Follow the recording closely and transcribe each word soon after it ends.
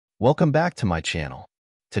Welcome back to my channel.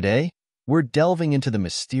 Today, we're delving into the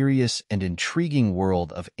mysterious and intriguing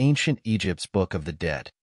world of ancient Egypt's Book of the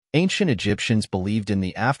Dead. Ancient Egyptians believed in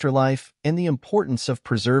the afterlife and the importance of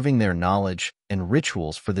preserving their knowledge and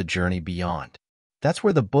rituals for the journey beyond. That's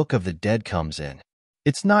where the Book of the Dead comes in.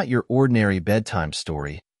 It's not your ordinary bedtime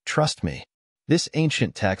story, trust me. This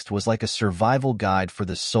ancient text was like a survival guide for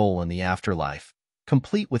the soul in the afterlife,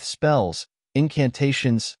 complete with spells,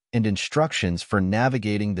 incantations, and instructions for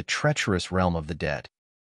navigating the treacherous realm of the dead.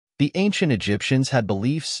 The ancient Egyptians had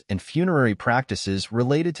beliefs and funerary practices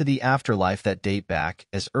related to the afterlife that date back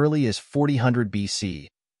as early as 400 BC,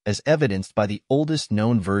 as evidenced by the oldest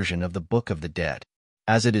known version of the Book of the Dead.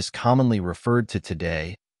 As it is commonly referred to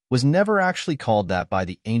today, was never actually called that by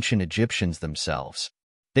the ancient Egyptians themselves.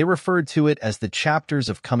 They referred to it as the chapters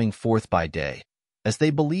of coming forth by day, as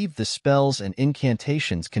they believed the spells and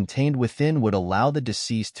incantations contained within would allow the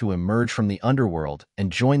deceased to emerge from the underworld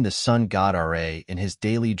and join the sun god Ra in his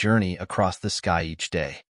daily journey across the sky each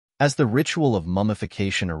day. As the ritual of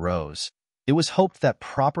mummification arose, it was hoped that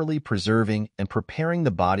properly preserving and preparing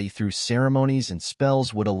the body through ceremonies and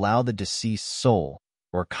spells would allow the deceased's soul,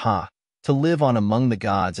 or Ka, to live on among the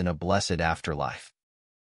gods in a blessed afterlife.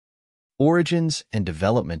 Origins and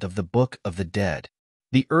development of the Book of the Dead.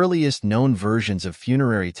 The earliest known versions of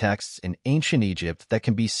funerary texts in ancient Egypt that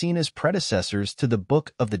can be seen as predecessors to the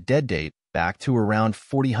Book of the Dead date back to around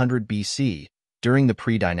 400 BC, during the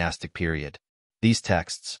pre-dynastic period. These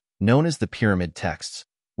texts, known as the pyramid texts,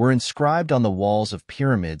 were inscribed on the walls of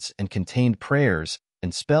pyramids and contained prayers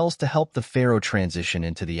and spells to help the pharaoh transition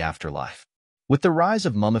into the afterlife. With the rise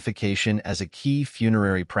of mummification as a key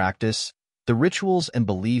funerary practice, the rituals and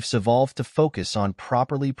beliefs evolved to focus on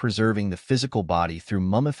properly preserving the physical body through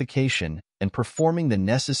mummification and performing the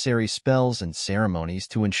necessary spells and ceremonies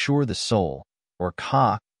to ensure the soul, or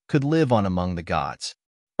Ka, could live on among the gods.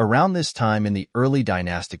 Around this time in the early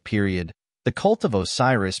dynastic period, the cult of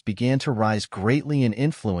Osiris began to rise greatly in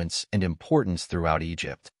influence and importance throughout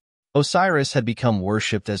Egypt. Osiris had become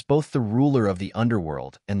worshipped as both the ruler of the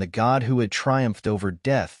underworld and the god who had triumphed over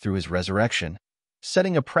death through his resurrection,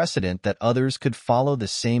 setting a precedent that others could follow the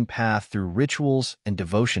same path through rituals and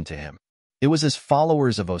devotion to him. It was as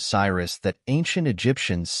followers of Osiris that ancient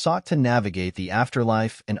Egyptians sought to navigate the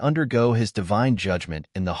afterlife and undergo his divine judgment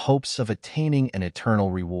in the hopes of attaining an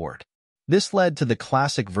eternal reward. This led to the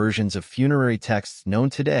classic versions of funerary texts known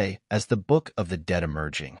today as the Book of the Dead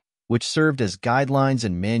emerging, which served as guidelines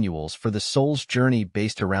and manuals for the soul's journey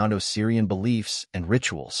based around Osirian beliefs and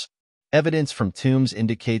rituals. Evidence from tombs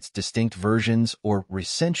indicates distinct versions or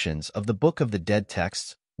recensions of the Book of the Dead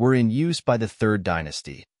texts were in use by the Third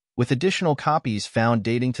Dynasty, with additional copies found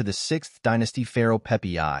dating to the 6th Dynasty pharaoh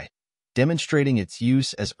Pepi I, demonstrating its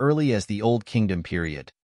use as early as the Old Kingdom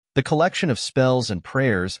period. The collection of spells and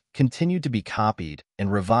prayers continued to be copied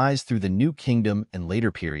and revised through the New Kingdom and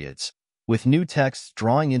later periods, with new texts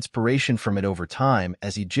drawing inspiration from it over time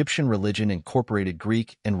as Egyptian religion incorporated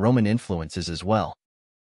Greek and Roman influences as well.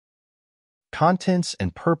 Contents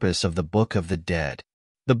and purpose of the Book of the Dead.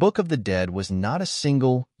 The Book of the Dead was not a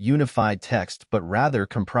single, unified text but rather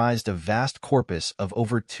comprised a vast corpus of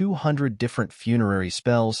over 200 different funerary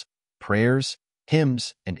spells, prayers,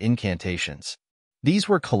 hymns, and incantations. These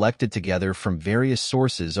were collected together from various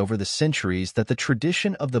sources over the centuries that the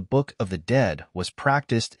tradition of the Book of the Dead was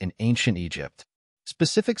practiced in ancient Egypt.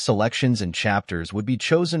 Specific selections and chapters would be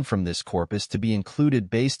chosen from this corpus to be included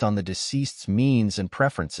based on the deceased's means and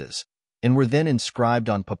preferences, and were then inscribed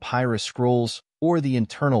on papyrus scrolls or the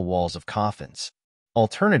internal walls of coffins.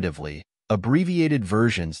 Alternatively, abbreviated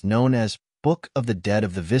versions known as Book of the Dead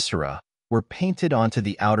of the Viscera were painted onto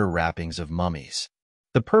the outer wrappings of mummies.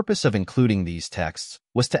 The purpose of including these texts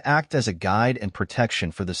was to act as a guide and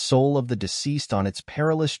protection for the soul of the deceased on its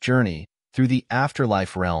perilous journey through the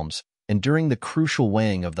afterlife realms and during the crucial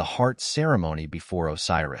weighing of the heart ceremony before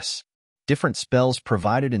Osiris. Different spells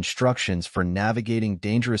provided instructions for navigating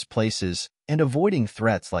dangerous places and avoiding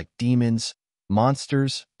threats like demons,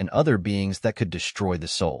 monsters, and other beings that could destroy the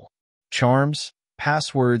soul. Charms,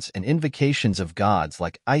 passwords, and invocations of gods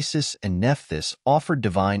like Isis and Nephthys offered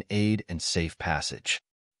divine aid and safe passage.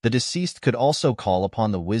 The deceased could also call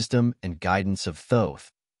upon the wisdom and guidance of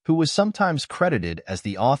Thoth, who was sometimes credited as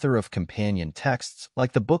the author of companion texts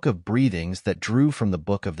like the Book of Breathings that drew from the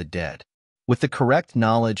Book of the Dead. With the correct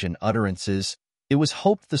knowledge and utterances, it was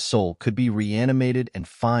hoped the soul could be reanimated and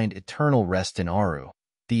find eternal rest in Aru,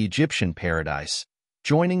 the Egyptian paradise,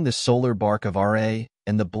 joining the solar bark of Ra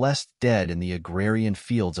and the blessed dead in the agrarian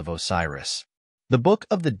fields of Osiris. The Book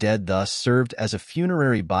of the Dead thus served as a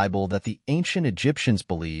funerary Bible that the ancient Egyptians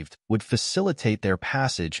believed would facilitate their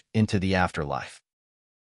passage into the afterlife.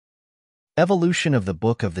 Evolution of the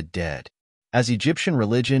Book of the Dead. As Egyptian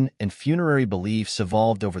religion and funerary beliefs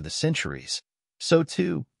evolved over the centuries, so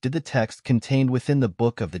too did the text contained within the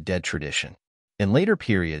Book of the Dead tradition. In later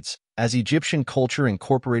periods, as Egyptian culture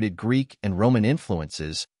incorporated Greek and Roman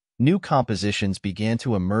influences, new compositions began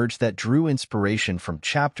to emerge that drew inspiration from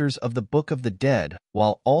chapters of the Book of the Dead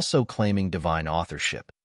while also claiming divine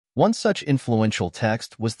authorship. One such influential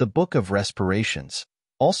text was the Book of Respirations,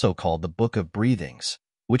 also called the Book of Breathings,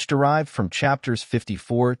 which derived from chapters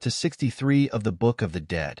 54 to 63 of the Book of the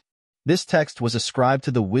Dead. This text was ascribed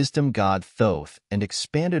to the wisdom god Thoth and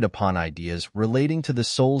expanded upon ideas relating to the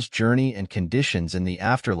soul's journey and conditions in the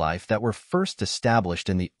afterlife that were first established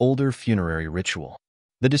in the older funerary ritual.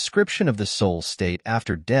 The description of the soul's state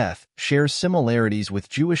after death shares similarities with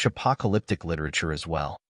Jewish apocalyptic literature as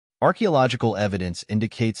well. Archaeological evidence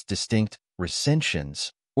indicates distinct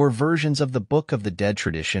recensions, or versions of the Book of the Dead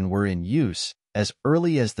tradition were in use as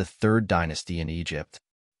early as the 3rd dynasty in Egypt.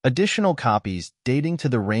 Additional copies dating to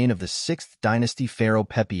the reign of the 6th dynasty pharaoh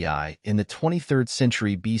Pepi in the 23rd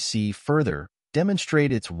century BC further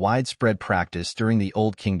demonstrate its widespread practice during the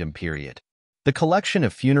Old Kingdom period. The collection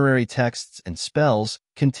of funerary texts and spells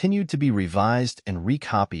continued to be revised and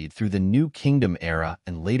recopied through the New Kingdom era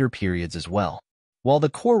and later periods as well. While the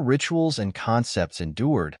core rituals and concepts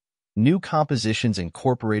endured, new compositions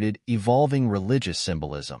incorporated evolving religious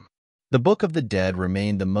symbolism. The Book of the Dead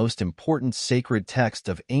remained the most important sacred text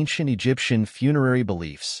of ancient Egyptian funerary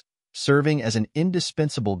beliefs, serving as an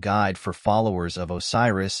indispensable guide for followers of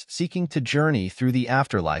Osiris seeking to journey through the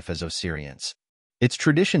afterlife as Osirians. Its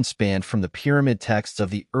tradition spanned from the pyramid texts of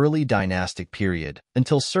the early dynastic period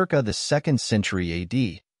until circa the 2nd century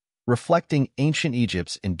AD, reflecting ancient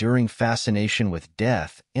Egypt's enduring fascination with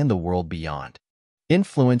death and the world beyond.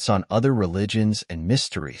 Influence on other religions and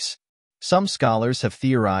mysteries. Some scholars have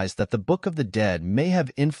theorized that the Book of the Dead may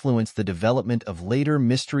have influenced the development of later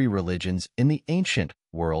mystery religions in the ancient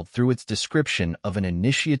world through its description of an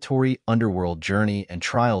initiatory underworld journey and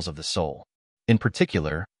trials of the soul. In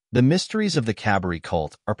particular, the mysteries of the Kabari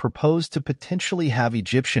cult are proposed to potentially have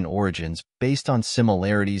Egyptian origins based on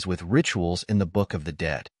similarities with rituals in the Book of the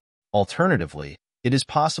Dead. Alternatively, it is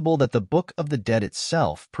possible that the Book of the Dead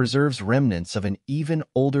itself preserves remnants of an even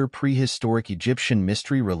older prehistoric Egyptian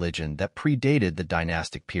mystery religion that predated the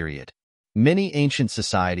dynastic period. Many ancient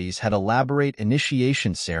societies had elaborate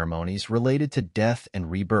initiation ceremonies related to death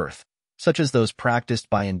and rebirth, such as those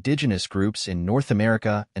practiced by indigenous groups in North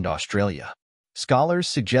America and Australia. Scholars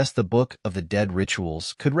suggest the Book of the Dead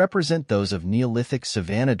rituals could represent those of Neolithic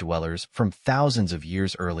savanna dwellers from thousands of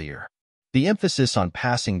years earlier. The emphasis on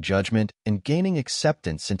passing judgment and gaining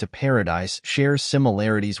acceptance into paradise shares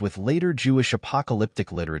similarities with later Jewish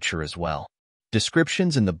apocalyptic literature as well.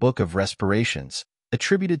 Descriptions in the Book of Respirations,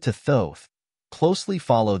 attributed to Thoth, closely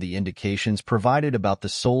follow the indications provided about the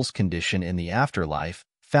soul's condition in the afterlife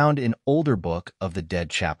found in older Book of the Dead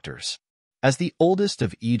chapters. As the oldest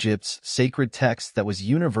of Egypt's sacred texts that was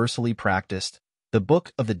universally practiced, the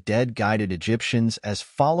Book of the Dead guided Egyptians as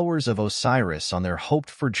followers of Osiris on their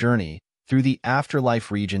hoped-for journey through the afterlife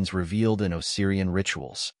regions revealed in Osirian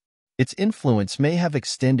rituals. Its influence may have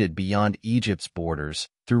extended beyond Egypt's borders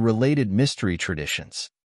through related mystery traditions.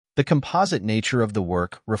 The composite nature of the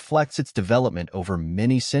work reflects its development over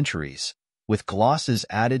many centuries, with glosses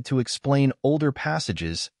added to explain older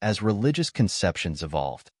passages as religious conceptions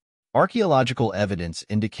evolved. Archaeological evidence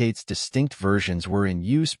indicates distinct versions were in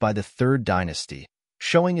use by the 3rd dynasty,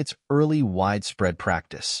 showing its early widespread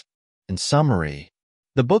practice. In summary,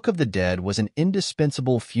 the Book of the Dead was an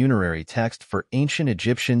indispensable funerary text for ancient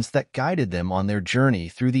Egyptians that guided them on their journey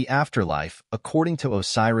through the afterlife according to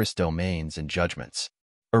Osiris domains and judgments.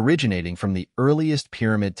 Originating from the earliest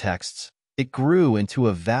pyramid texts, it grew into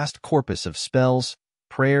a vast corpus of spells,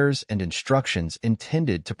 prayers, and instructions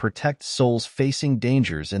intended to protect souls facing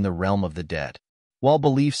dangers in the realm of the dead. While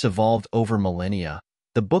beliefs evolved over millennia,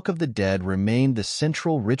 the Book of the Dead remained the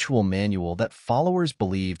central ritual manual that followers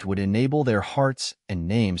believed would enable their hearts and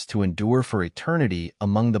names to endure for eternity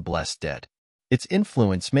among the blessed dead. Its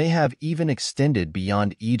influence may have even extended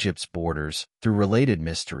beyond Egypt's borders through related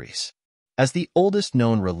mysteries. As the oldest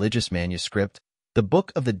known religious manuscript, the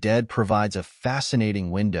Book of the Dead provides a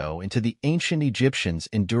fascinating window into the ancient Egyptians'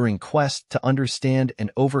 enduring quest to understand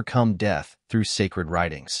and overcome death through sacred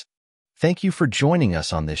writings. Thank you for joining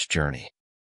us on this journey.